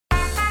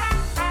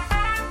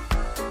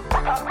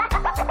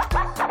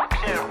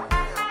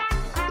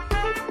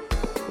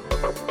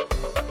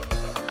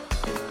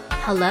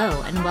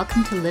Hello, and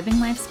welcome to Living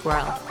Life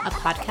Squirrel, a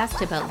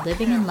podcast about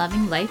living and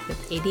loving life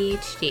with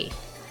ADHD.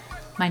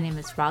 My name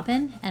is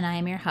Robin, and I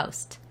am your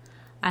host.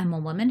 I'm a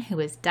woman who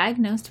was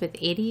diagnosed with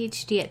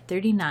ADHD at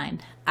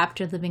 39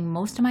 after living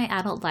most of my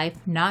adult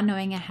life not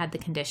knowing I had the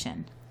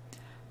condition.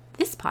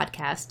 This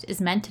podcast is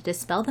meant to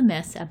dispel the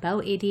myths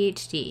about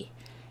ADHD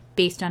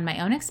based on my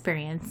own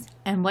experience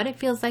and what it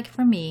feels like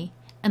for me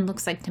and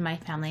looks like to my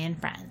family and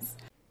friends.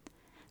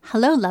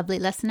 Hello, lovely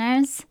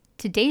listeners.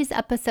 Today's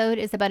episode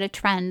is about a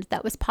trend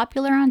that was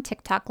popular on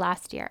TikTok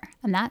last year,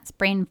 and that's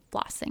brain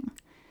flossing.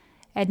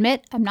 I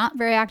admit I'm not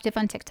very active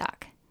on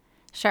TikTok.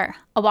 Sure,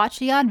 I'll watch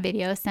the odd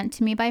video sent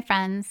to me by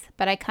friends,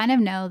 but I kind of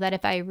know that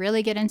if I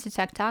really get into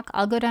TikTok,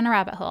 I'll go down a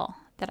rabbit hole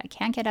that I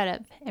can't get out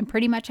of and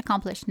pretty much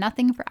accomplish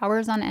nothing for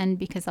hours on end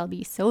because I'll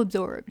be so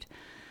absorbed.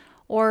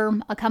 Or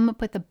I'll come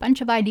up with a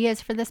bunch of ideas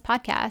for this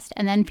podcast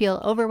and then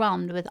feel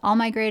overwhelmed with all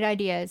my great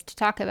ideas to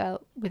talk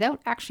about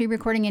without actually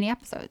recording any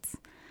episodes.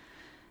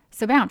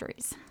 So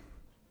boundaries.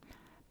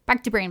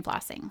 Back to brain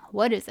flossing.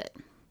 What is it?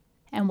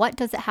 And what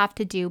does it have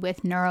to do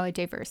with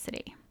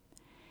neurodiversity?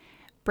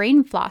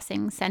 Brain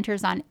flossing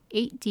centers on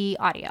 8D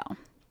audio.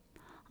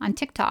 On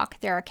TikTok,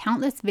 there are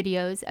countless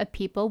videos of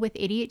people with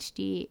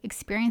ADHD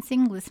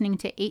experiencing listening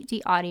to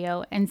 8D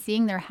audio and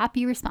seeing their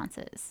happy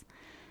responses.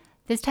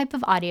 This type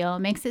of audio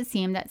makes it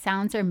seem that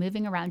sounds are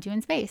moving around you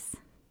in space.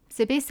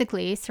 So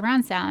basically,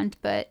 surround sound,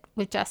 but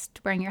with just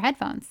wearing your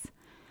headphones.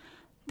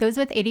 Those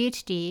with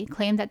ADHD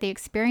claim that they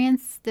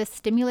experience this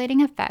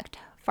stimulating effect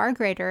far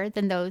greater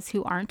than those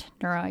who aren't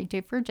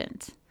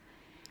neurodivergent.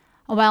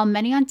 While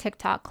many on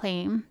TikTok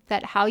claim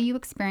that how you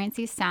experience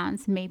these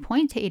sounds may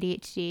point to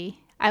ADHD,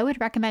 I would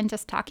recommend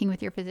just talking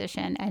with your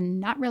physician and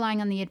not relying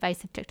on the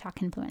advice of TikTok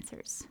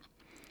influencers.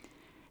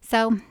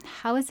 So,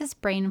 how is this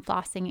brain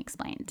flossing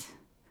explained?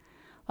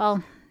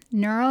 Well,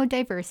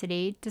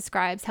 neurodiversity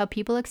describes how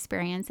people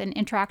experience and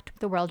interact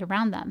with the world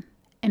around them.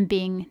 And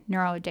being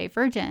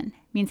neurodivergent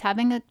means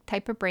having a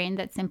type of brain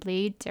that's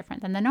simply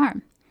different than the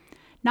norm.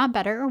 Not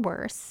better or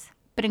worse,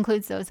 but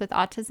includes those with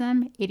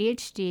autism,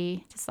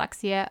 ADHD,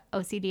 dyslexia,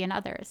 OCD, and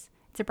others.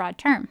 It's a broad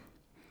term.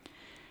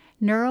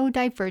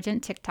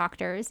 Neurodivergent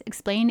TikTokers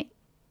explain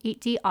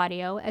 8D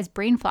audio as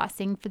brain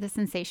flossing for the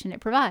sensation it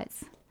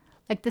provides.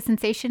 Like the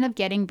sensation of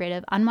getting rid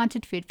of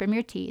unwanted food from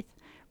your teeth,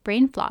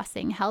 brain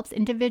flossing helps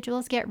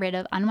individuals get rid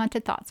of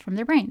unwanted thoughts from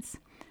their brains.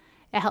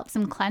 It helps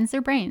them cleanse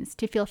their brains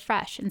to feel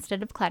fresh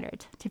instead of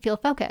cluttered, to feel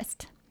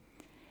focused.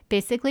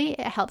 Basically,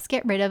 it helps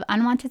get rid of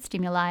unwanted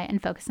stimuli and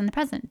focus on the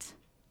present.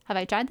 Have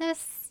I tried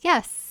this?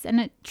 Yes,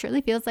 and it truly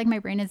feels like my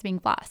brain is being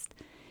flossed.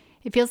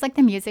 It feels like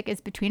the music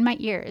is between my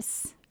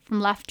ears, from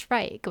left to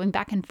right, going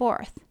back and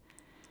forth.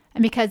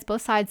 And because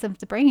both sides of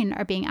the brain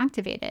are being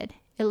activated,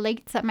 it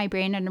lights up my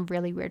brain in a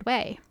really weird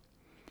way.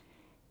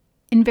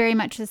 In very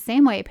much the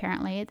same way,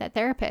 apparently, that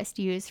therapists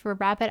use for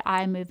rapid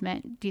eye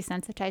movement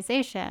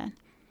desensitization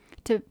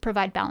to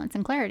provide balance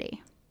and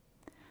clarity.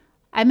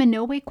 I'm in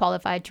no way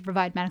qualified to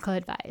provide medical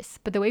advice,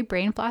 but the way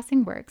brain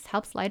flossing works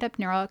helps light up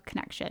neural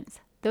connections,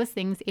 those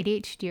things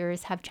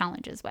ADHDers have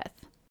challenges with.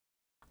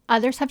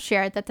 Others have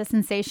shared that the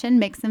sensation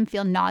makes them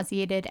feel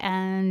nauseated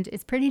and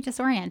is pretty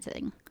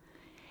disorienting.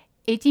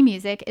 8D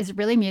music is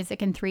really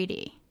music in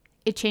 3D.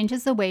 It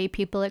changes the way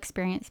people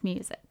experience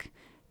music,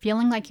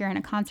 feeling like you're in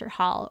a concert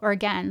hall or,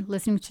 again,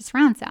 listening to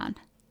surround sound,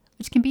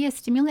 which can be a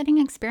stimulating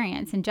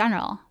experience in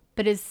general,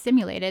 but is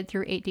simulated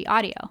through 8D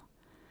audio.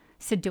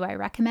 So do I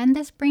recommend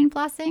this brain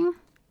flossing?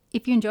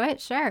 If you enjoy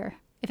it, sure.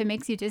 If it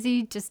makes you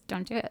dizzy, just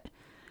don't do it.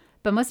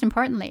 But most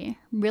importantly,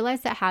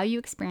 realize that how you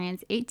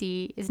experience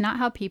 8D is not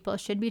how people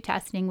should be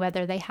testing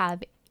whether they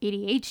have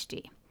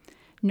ADHD,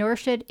 nor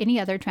should any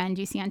other trend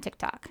you see on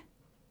TikTok.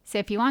 So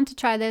if you want to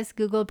try this,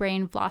 Google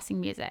brain flossing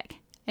music.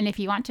 And if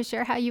you want to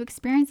share how you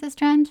experience this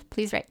trend,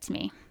 please write to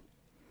me.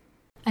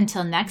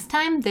 Until next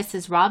time, this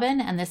is Robin,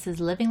 and this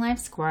is Living Life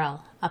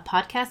Squirrel, a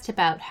podcast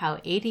about how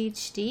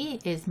ADHD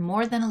is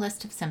more than a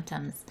list of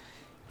symptoms.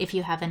 If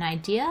you have an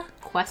idea,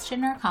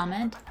 question, or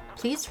comment,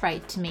 please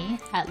write to me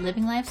at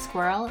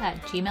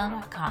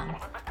livinglifesquirrel@gmail.com.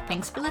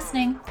 Thanks for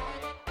listening.